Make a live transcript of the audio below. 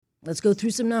Let's go through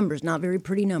some numbers, not very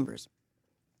pretty numbers.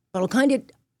 But I'll kind of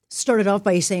start it off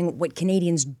by saying what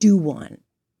Canadians do want.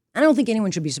 I don't think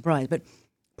anyone should be surprised, but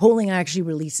polling I actually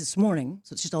released this morning,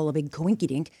 so it's just all a big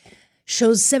coinky-dink,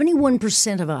 shows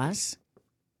 71% of us,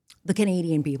 the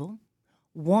Canadian people,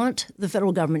 want the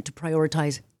federal government to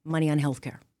prioritize money on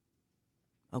healthcare.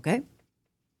 Okay?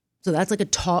 So that's like a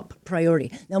top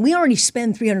priority. Now, we already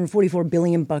spend $344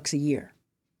 billion a year.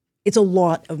 It's a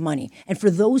lot of money. And for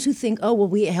those who think, oh, well,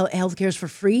 healthcare is for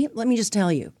free, let me just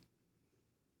tell you,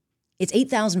 it's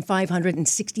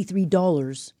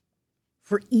 $8,563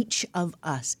 for each of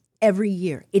us every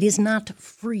year. It is not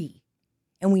free.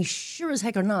 And we sure as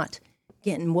heck are not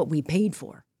getting what we paid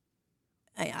for.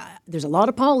 There's a lot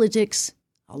of politics,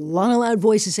 a lot of loud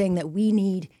voices saying that we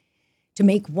need to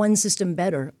make one system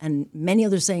better, and many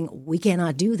others saying we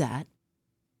cannot do that.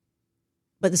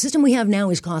 But the system we have now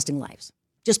is costing lives,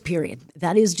 just period.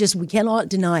 That is just, we cannot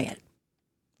deny it.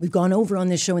 We've gone over on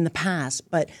this show in the past,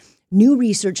 but new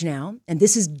research now, and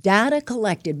this is data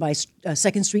collected by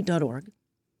secondstreet.org,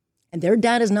 and their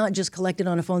data is not just collected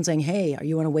on a phone saying, hey, are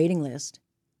you on a waiting list?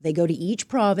 They go to each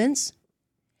province,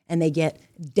 and they get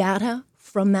data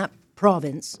from that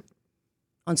province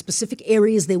on specific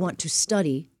areas they want to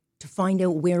study to find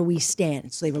out where we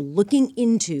stand. So they were looking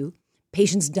into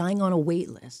patients dying on a wait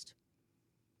list.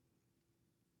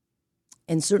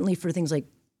 And certainly for things like,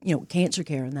 cancer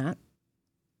care and that,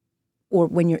 or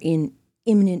when you're in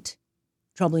imminent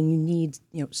trouble and you need,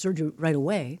 surgery right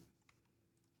away.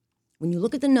 When you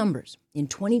look at the numbers in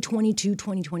 2022,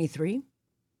 2023,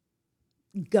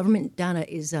 government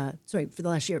data is, for the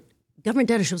last year, government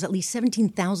data shows at least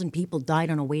 17,000 people died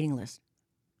on a waiting list.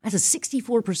 That's a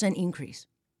 64% increase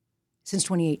since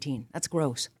 2018. That's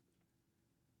gross.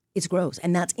 It's gross.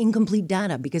 And that's incomplete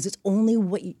data because it's only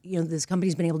what, this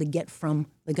company's been able to get from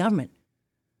the government.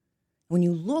 When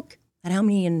you look at how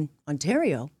many in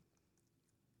Ontario,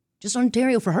 just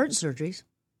Ontario for heart surgeries,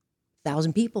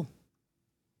 1,000 people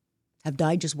have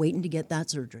died just waiting to get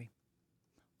that surgery.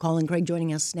 Colin Craig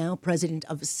joining us now, president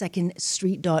of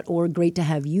secondstreet.org. Great to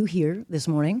have you here this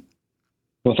morning.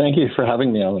 Well, thank you for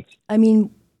having me, Alex. I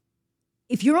mean,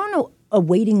 if you're on a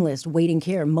waiting list, waiting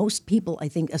care, most people, I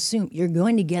think, assume you're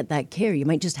going to get that care. You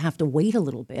might just have to wait a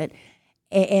little bit.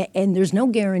 And there's no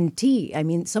guarantee. I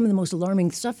mean, some of the most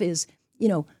alarming stuff is,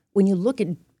 when you look at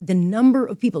the number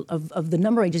of people, of the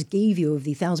number I just gave you of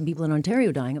the 1,000 people in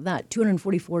Ontario dying, of that,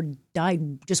 244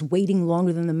 died just waiting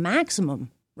longer than the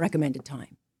maximum recommended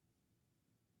time.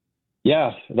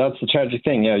 Yeah, that's the tragic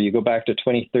thing. Yeah, you go back to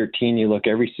 2013, you look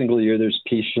every single year, there's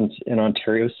patients in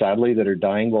Ontario, sadly, that are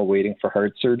dying while waiting for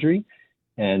heart surgery.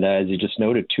 And as you just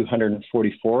noted,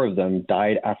 244 of them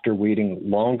died after waiting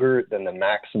longer than the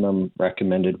maximum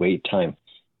recommended wait time.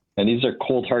 And these are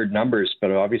cold, hard numbers, but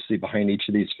obviously behind each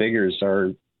of these figures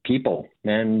are people,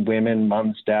 men, women,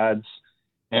 moms, dads,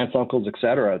 aunts, uncles, et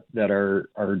cetera, that are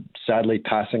sadly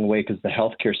passing away because the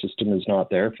healthcare system is not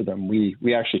there for them.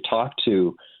 We actually talked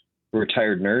to a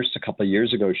retired nurse a couple of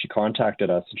years ago. She contacted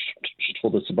us and she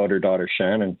told us about her daughter,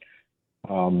 Shannon.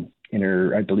 In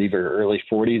her, I believe, her early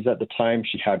 40s at the time.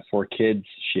 She had 4 kids.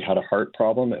 She had a heart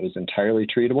problem. It was entirely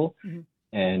treatable. Mm-hmm.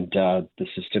 And the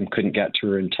system couldn't get to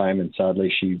her in time. And sadly,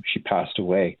 she passed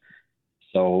away.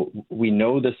 So we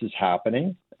know this is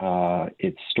happening.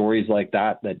 It's stories like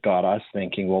that got us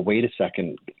thinking, well, wait a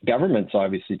second. Governments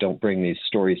obviously don't bring these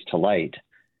stories to light.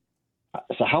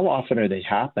 So how often are they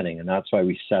happening? And that's why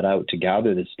we set out to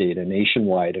gather this data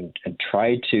nationwide and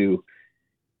try to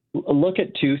look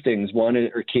at 2 things. One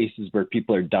are cases where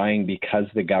people are dying because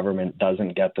the government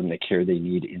doesn't get them the care they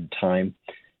need in time,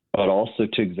 but also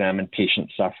to examine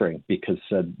patient suffering, because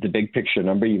the big picture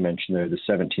number you mentioned there, the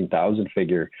 17,000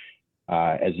 figure,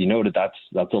 as you noted, that's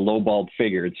a lowballed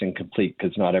figure. It's incomplete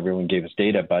because not everyone gave us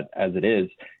data, but as it is,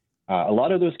 a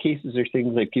lot of those cases are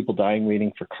things like people dying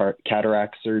waiting for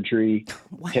cataract surgery,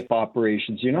 hip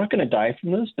operations. You're not going to die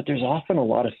from those, but there's often a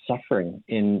lot of suffering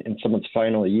in someone's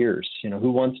final years.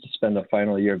 Who wants to spend the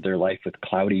final year of their life with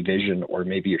cloudy vision, or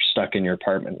maybe you're stuck in your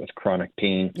apartment with chronic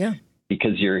pain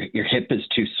because your hip is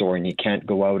too sore and you can't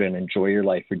go out and enjoy your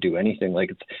life or do anything.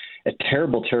 Like, it's a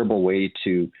terrible, terrible way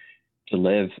to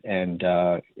live. And,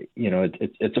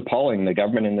 it's appalling. The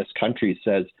government in this country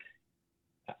says,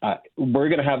 we're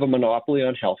going to have a monopoly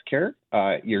on healthcare.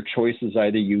 Your choice is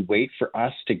either you wait for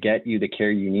us to get you the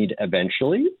care you need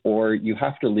eventually, or you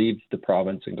have to leave the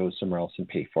province and go somewhere else and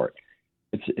pay for it.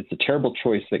 It's a terrible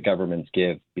choice that governments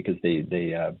give because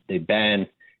they ban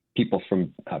people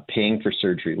from paying for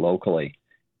surgery locally.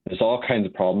 There's all kinds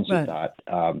of problems with that.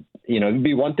 It'd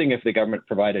be one thing if the government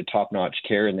provided top-notch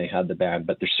care and they had the ban,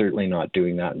 but they're certainly not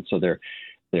doing that. And so they're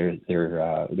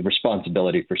the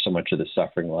responsibility for so much of the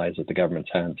suffering lies at the government's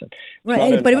hands. And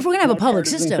right, but if we're going to have a public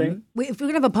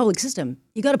system,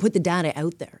 you got to put the data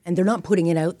out there, and they're not putting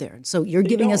it out there. So you're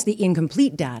giving us the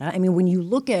incomplete data. I mean, when you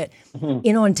look at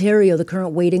in Ontario, the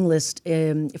current waiting list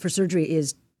for surgery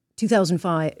is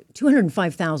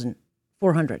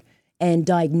 205,400, and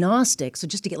diagnostics. So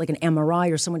just to get like an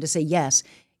MRI or someone to say yes,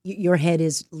 your head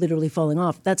is literally falling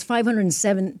off. That's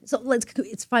 507. So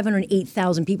it's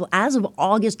 508,000 people as of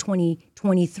August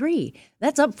 2023.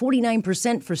 That's up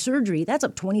 49% for surgery. That's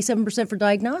up 27% for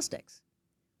diagnostics.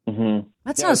 Mm-hmm.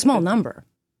 That's not a small number.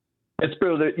 It's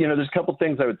brutal. There's a couple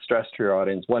things I would stress to your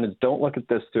audience. One is don't look at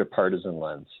this through a partisan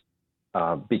lens,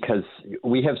 because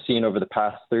we have seen over the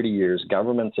past 30 years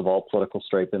governments of all political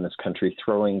stripe in this country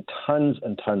throwing tons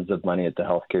and tons of money at the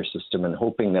healthcare system and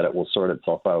hoping that it will sort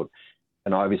itself out.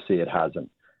 And obviously it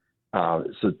hasn't.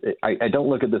 So I don't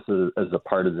look at this as a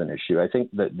partisan issue. I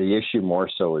think that the issue more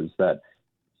so is that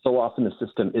so often the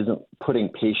system isn't putting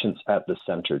patients at the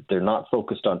center. They're not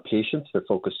focused on patients. They're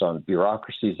focused on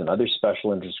bureaucracies and other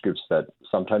special interest groups that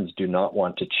sometimes do not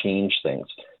want to change things.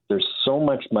 There's so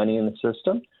much money in the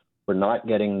system. We're not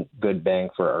getting good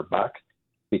bang for our buck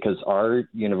because our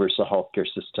universal healthcare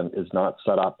system is not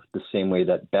set up the same way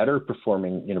that better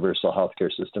performing universal healthcare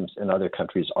systems in other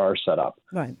countries are set up.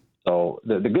 Right. So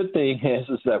the good thing is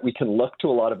that we can look to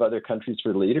a lot of other countries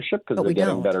for leadership because they're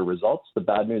getting better results. The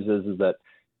bad news is that,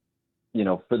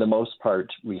 for the most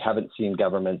part, we haven't seen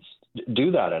governments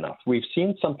do that enough. We've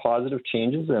seen some positive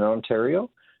changes in Ontario.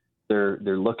 They're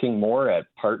looking more at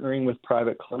partnering with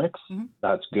private clinics. Mm-hmm.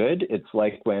 That's good. It's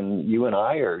like when you and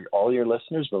I or all your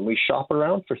listeners, when we shop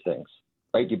around for things,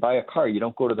 right? You buy a car. You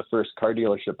don't go to the first car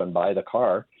dealership and buy the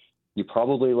car. You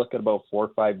probably look at about 4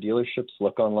 or 5 dealerships,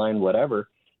 look online, whatever,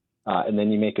 and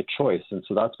then you make a choice. And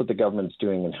so that's what the government's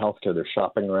doing in healthcare. They're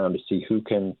shopping around to see who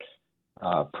can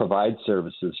provide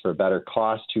services for a better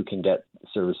cost, who can get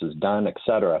services done, et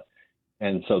cetera.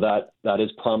 And so that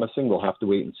is promising. We'll have to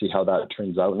wait and see how that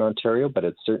turns out in Ontario, but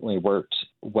it's certainly worked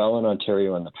well in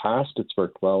Ontario in the past. It's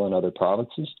worked well in other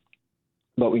provinces,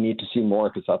 but we need to see more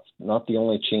because that's not the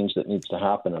only change that needs to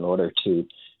happen in order to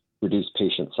reduce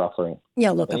patient suffering.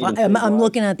 Yeah, look, I'm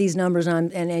looking at these numbers,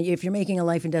 and if you're making a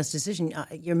life and death decision,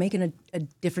 you're making a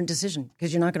different decision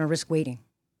because you're not going to risk waiting,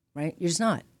 right? You're just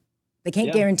not. They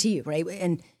can't guarantee you, right?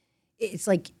 And it's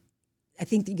like, I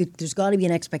think there's got to be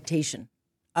an expectation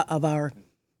of our,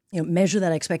 measure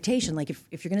that expectation. Like if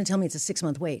you're going to tell me it's a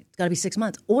 6-month wait, it's got to be 6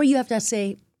 months. Or you have to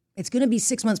say it's going to be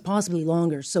 6 months, possibly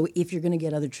longer. So if you're going to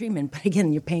get other treatment, but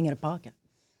again, you're paying out of pocket.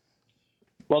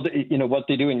 Well, what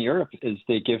they do in Europe is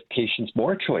they give patients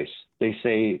more choice. They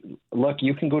say, look,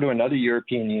 you can go to another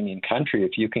European Union country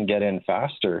if you can get in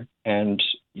faster and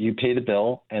you pay the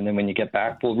bill. And then when you get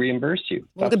back, we'll reimburse you.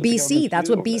 Well, look at BC. That's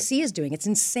what BC is doing. It's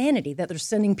insanity that they're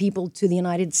sending people to the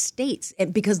United States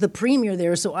because the premier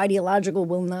there is so ideological,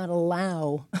 will not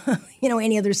allow,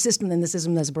 any other system than the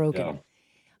system that's broken. Yeah.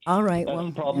 All right. That's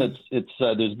the problem. It's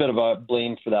there's a bit of a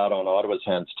blame for that on Ottawa's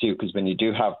hands too, because when you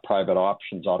do have private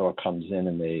options, Ottawa comes in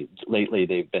and lately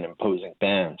they've been imposing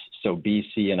bans. So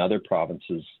BC and other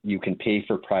provinces, you can pay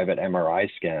for private MRI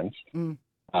scans, and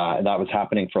that was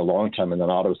happening for a long time. And then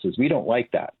Ottawa says we don't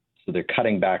like that, so they're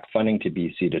cutting back funding to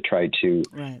BC to try to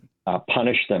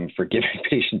punish them for giving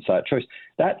patients that choice.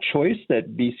 That choice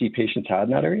that BC patients had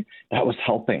in that area, that was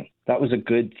helping. That was a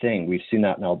good thing. We've seen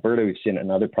that in Alberta. We've seen it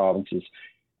in other provinces.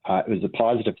 It was a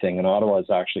positive thing, and Ottawa is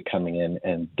actually coming in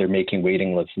and they're making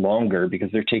waiting lists longer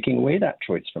because they're taking away that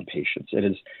choice from patients. It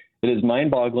is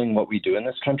mind-boggling what we do in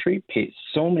this country.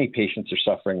 So many patients are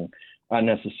suffering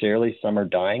unnecessarily. Some are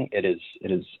dying. It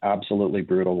is absolutely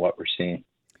brutal what we're seeing.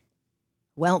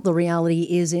 Well, the reality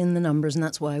is in the numbers, and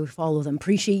that's why we follow them.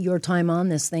 Appreciate your time on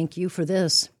this. Thank you for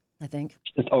this, I think.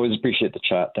 Always appreciate the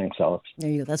chat. Thanks, Alex. There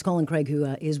you go. That's Colin Craig, who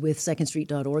is with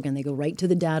secondstreet.org, and they go right to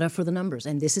the data for the numbers.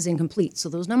 And this is incomplete. So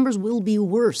those numbers will be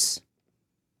worse,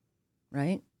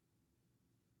 right?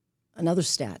 Another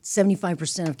stat,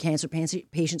 75% of cancer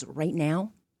patients right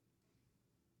now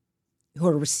who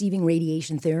are receiving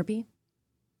radiation therapy,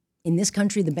 in this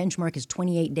country, the benchmark is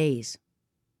 28 days.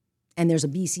 And there's a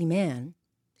BC man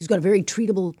who's got a very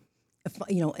treatable,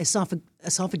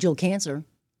 esophageal cancer.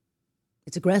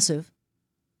 It's aggressive,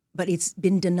 but it's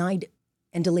been denied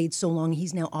and delayed so long,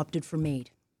 he's now opted for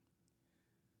MAID.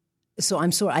 So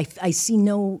I'm sorry, I see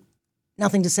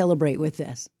nothing to celebrate with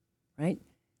this, right?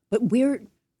 But where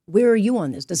are you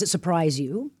on this? Does it surprise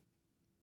you?